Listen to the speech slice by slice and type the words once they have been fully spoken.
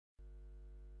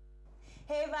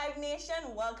Hey Vibe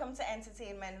Nation, welcome to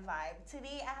Entertainment Vibe.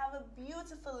 Today I have a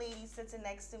beautiful lady sitting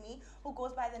next to me who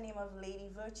goes by the name of Lady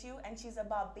Virtue, and she's a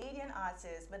Barbadian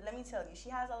artist. But let me tell you, she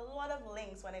has a lot of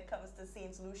links when it comes to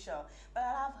St Lucia. But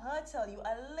I'll have her tell you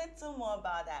a little more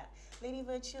about that. Lady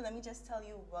Virtue, let me just tell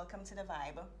you, welcome to the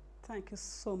Vibe. Thank you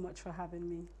so much for having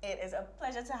me. It is a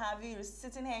pleasure to have you. You're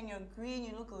sitting here in your green,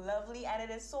 you look lovely, and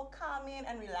it is so calming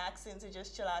and relaxing to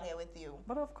just chill out here with you.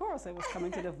 But of course, I was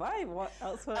coming to the Vibe. What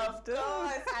else would I do? Of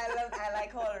course, I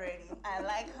like her already. I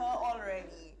like her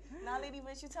already. Now, Lady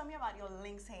Virtue, tell me about your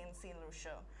links here in St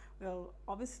Lucia. Well,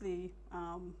 obviously,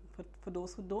 for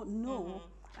those who don't know,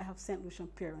 I have St Lucian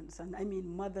parents, and I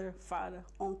mean mother, father,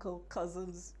 uncle,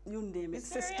 cousins, you name it,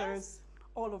 sisters.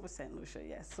 All over St Lucia,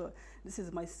 yes. So this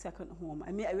is my second home.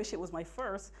 I mean, I wish it was my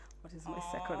first, but it's my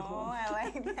second home. Oh, I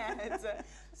like that.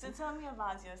 So tell me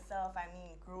about yourself. I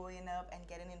mean, growing up and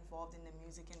getting involved in the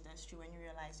music industry when you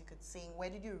realized you could sing. Where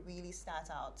did you really start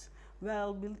out?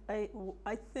 Well,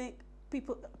 I think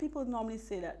people normally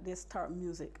say that they start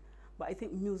music, but I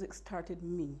think music started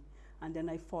me, and then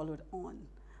I followed on.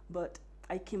 But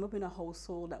I came up in a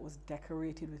household that was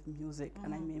decorated with music,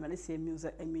 and I mean, when I say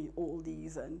music, I mean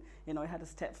oldies, and you know, I had a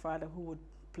stepfather who would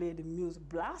play the music,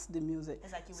 blast the music.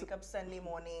 It's like you wake up Sunday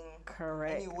morning,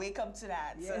 correct, and you wake up to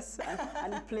that. Yes,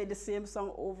 and he played the same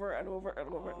song over and over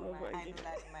and over and over again. I do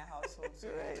that in my household too.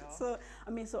 Right. You know? So I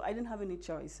mean, so I didn't have any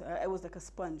choice. I was like a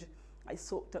sponge. I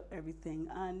soaked up everything,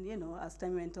 and you know, as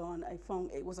time went on, I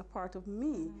found it was a part of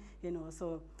me. You know,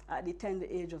 so at the tender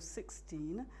age of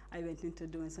 16, I went into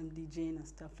doing some DJing and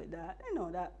stuff like that. You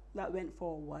know, that went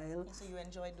for a while. So you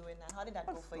enjoyed doing that. How did that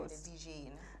go for you, the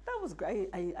DJing? That was great.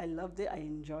 I loved it. I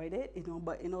enjoyed it. You know,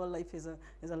 but you know, life is a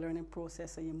learning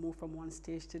process, and you move from one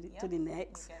stage to the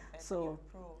next. So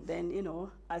then, you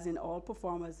know, as in all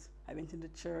performers, I went into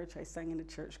church. I sang in the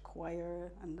church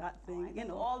choir and that thing. You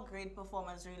know, all great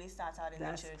performers really start out in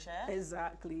the church.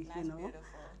 Exactly. That's you know, beautiful.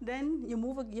 Then you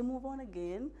move on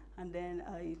again, and then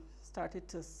I started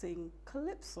to sing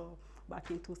calypso back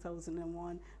in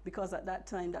 2001, because at that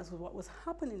time that's what was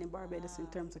happening in Barbados in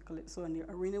terms of calypso, and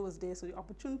the arena was there, so the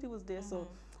opportunity was there, so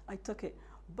I took it.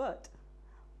 But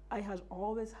I had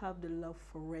always had the love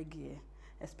for reggae,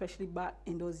 especially back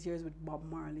in those years with Bob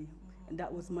Marley, and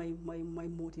that was my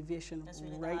motivation. That's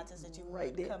really right, the artists that you were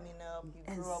coming up,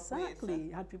 you grew up with.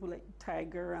 Exactly. I had people like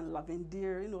Tiger and Loving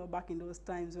Deer, you know, back in those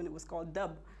times when it was called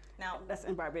dub. Now that's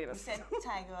in Barbados. You said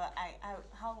Tiger.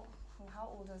 How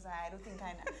old was I? I don't think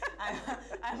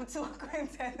I'm too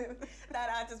acquainted with that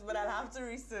artist, but I'll have to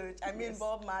research. I mean,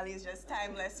 Bob Marley is just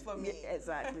timeless for me. Yeah,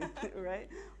 exactly, right?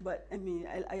 But I mean,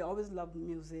 I always loved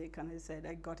music, and I said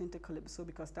I got into calypso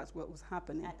because that's what was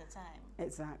happening at the time.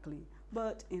 Exactly.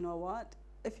 But you know what?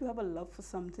 If you have a love for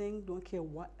something, don't care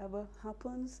whatever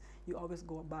happens, you always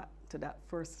go back to that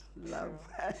first love.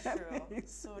 True.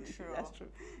 So true. That's true.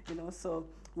 You know, so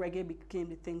reggae became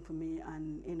the thing for me,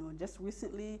 and you know, just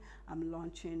recently I'm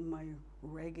launching my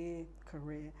reggae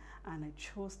career, and I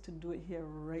chose to do it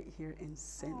right here in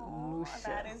St Lucia.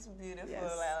 That is beautiful. Yes.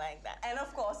 I like that. And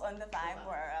of course, on the Vibe,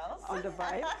 where else? On the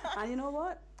Vibe. And you know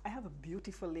what? I have a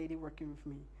beautiful lady working with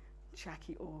me,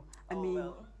 Jackie O.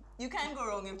 Well, you can't go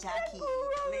wrong with Jackie.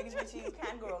 Ladies and gentlemen, you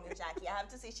can't go wrong with Jackie. I have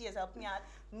to say she has helped me out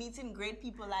meeting great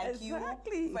people like you.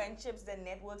 Friendships, the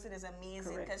networks, it is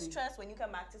amazing. Because trust, when you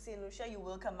come back to St Lucia, you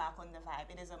will come back on the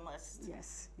Vibe. It is a must.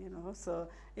 Yes, you know, so,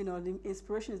 you know, the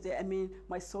inspiration is there. I mean,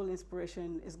 my sole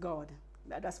inspiration is God.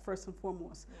 That's first and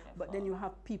foremost. Beautiful. But then you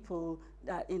have people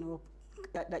that, you know,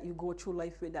 that you go through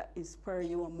life with, that inspire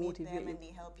you and motivate them, you. and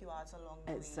they help you out along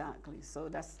the way. Exactly. So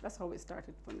that's how it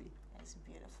started for me. That's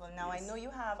beautiful. Now I know you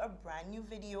have a brand new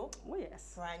video. Oh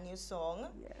yes. Brand new song.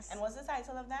 Yes. And what's the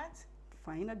title of that?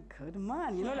 Find a Good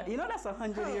Man. You know that, that's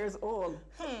 100 years old.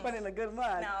 Finding a good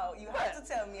man. Now you have to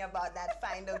tell me about that.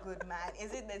 Find a good man.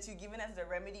 Is it that you're giving us the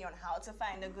remedy on how to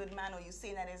find a good man, or you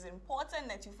saying that it's important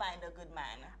that you find a good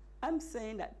man? I'm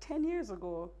saying that 10 years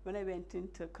ago, when I went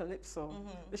into calypso,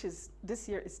 which is this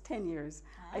year is 10 years,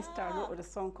 I started with a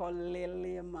song called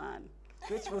Lele Man,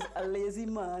 which was a lazy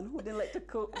man who didn't like to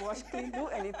cook, wash, clean, do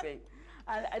anything.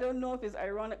 And I don't know if it's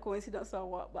ironic coincidence or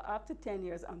what, but after 10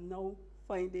 years, I'm now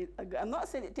finding a good. I'm not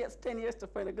saying it takes 10 years to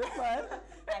find a good man.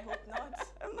 I hope not.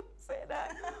 I'm not saying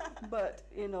that. But,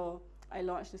 you know, I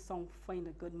launched the song Find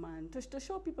a Good Man to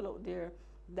show people out there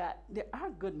that there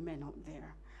are good men out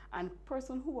there. And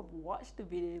person who have watched the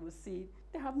video will see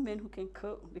they have men who can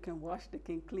cook, they can wash, they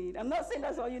can clean. I'm not saying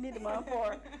that's all you need a man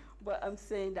for, but I'm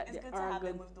saying that it's there good to are have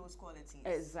good them with those qualities.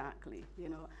 Exactly, you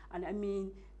know. And I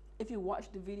mean, if you watch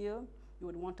the video, you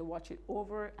would want to watch it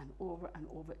over and over and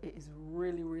over. It is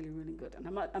really, really, really good. And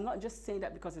I'm not just saying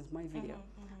that because it's my video.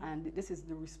 And this is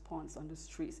the response on the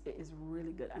streets. It is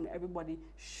really good, and everybody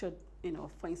should, you know,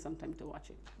 find some time to watch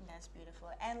it. That's beautiful.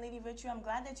 And Lady Virtue, I'm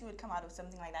glad that you would come out with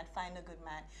something like that, Find a Good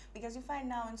Man, because you find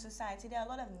now in society there are a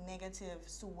lot of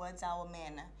negatives towards our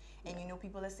men, and you know,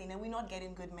 people are saying that we're not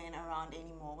getting good men around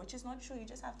anymore, which is not true. You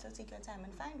just have to take your time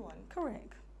and find one.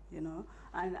 Correct. You know,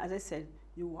 and as I said,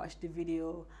 you watch the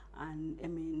video, and I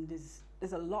mean,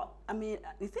 there's a lot. I mean,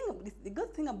 the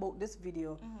good thing about this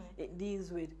video, it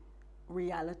deals with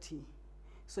reality,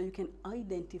 so you can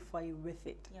identify with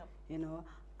it. Yep. You know,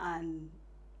 and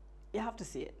you have to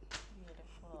see it.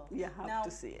 Beautiful. You have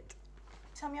to see it.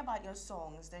 Tell me about your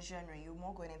songs, the genre. You're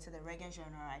more going into the reggae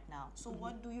genre right now. So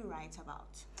what do you write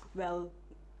about? Well,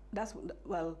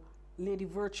 Lady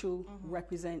Virtue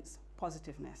represents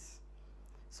positiveness.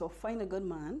 So Find a Good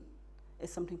Man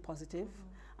is something positive,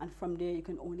 and from there you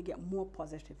can only get more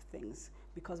positive things,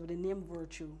 because with the name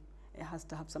Virtue, it has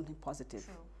to have something positive.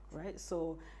 True. Right?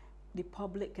 So the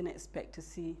public can expect to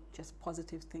see just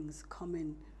positive things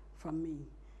coming from me,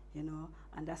 you know,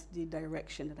 and that's the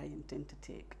direction that I intend to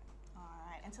take. All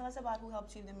right, and tell us about who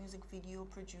helped you in the music video,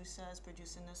 producers,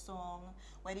 producing the song.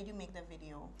 Where did you make the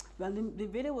video? Well, the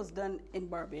video was done in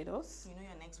Barbados. You know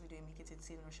your next video, you make it in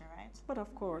St Lucia, right? But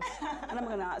of course, and I'm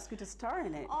gonna ask you to star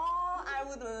in it. Oh, I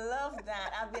would love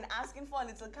that. I've been asking for a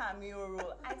little cameo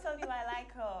role. I told you I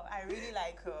like her. I really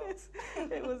like her. Yes,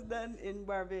 it was done in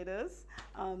Barbados.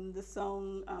 The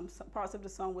song, parts of the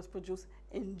song was produced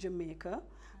in Jamaica,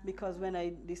 because when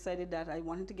I decided that I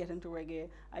wanted to get into reggae,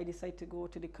 I decided to go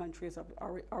to the countries of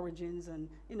origins, and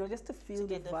you know, just to feel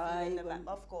the vibe, and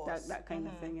of course, that kind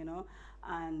of thing, you know.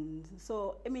 And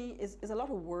so I mean, it's a lot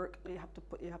of work. You have to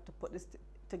put this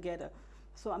together.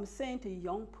 So I'm saying to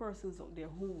young persons out there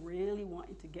who really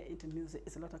wanting to get into music,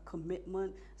 it's a lot of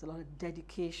commitment, it's a lot of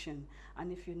dedication,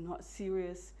 and if you're not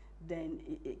serious, then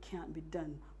it can't be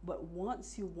done. But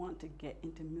once you want to get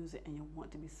into music and you want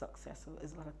to be successful,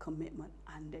 it's a lot of commitment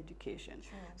and dedication.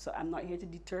 True. So I'm not here to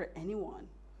deter anyone,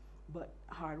 but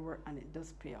hard work, and it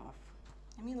does pay off.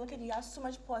 I mean, look at you, you have so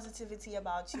much positivity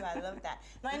about you. I love that.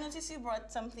 Now, I noticed you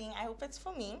brought something. I hope it's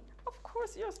for me. Of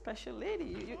course, you're a special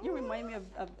lady. You remind me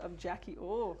of Jackie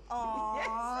O. Oh, yes.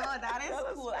 That is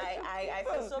cool. I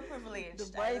feel so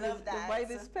privileged. I love that. The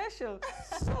vibe is special.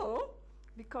 So,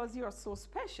 because you're so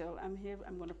special, I'm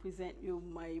going to present you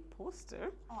my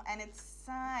poster. Oh, and it's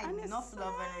signed. And enough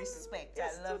love and respect.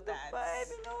 I love that. Vibe,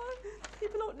 you know,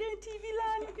 people out there in TV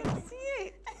land, you can see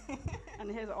it.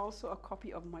 And here's also a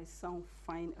copy of my song,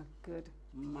 Find a Good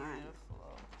Man.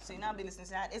 Beautiful. So you'll not be listening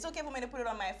to that. It's okay for me to put it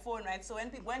on my phone, right? So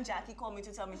when Jackie called me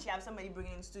to tell me she has somebody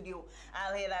bringing in studio,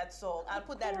 I'll hear that song. I'll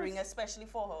put that ring especially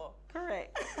for her.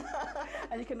 Correct.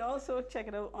 And you can also check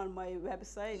it out on my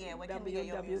website,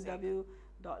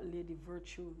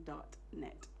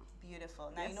 www.ladyvirtue.net.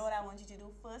 Beautiful. Now, you know what I want you to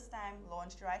do? First time,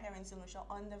 launched right here in St Lucia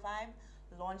on the Vibe.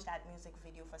 Launch that music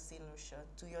video for St Lucia.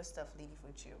 Do your stuff, Lady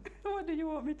Virtue. What do you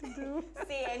want me to do?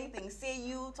 Say anything. Say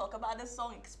you. Talk about the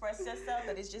song. Express yourself.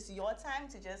 But it's just your time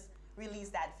to just release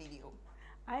that video.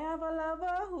 I have a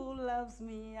lover who loves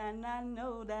me, and I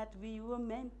know that we were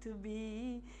meant to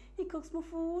be. He cooks my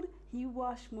food, he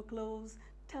washes my clothes,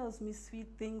 tells me sweet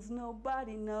things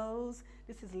nobody knows.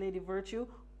 This is Lady Virtue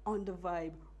on the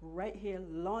Vibe, right here,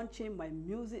 launching my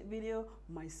music video,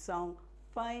 my song,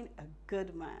 Find a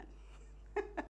Good Man.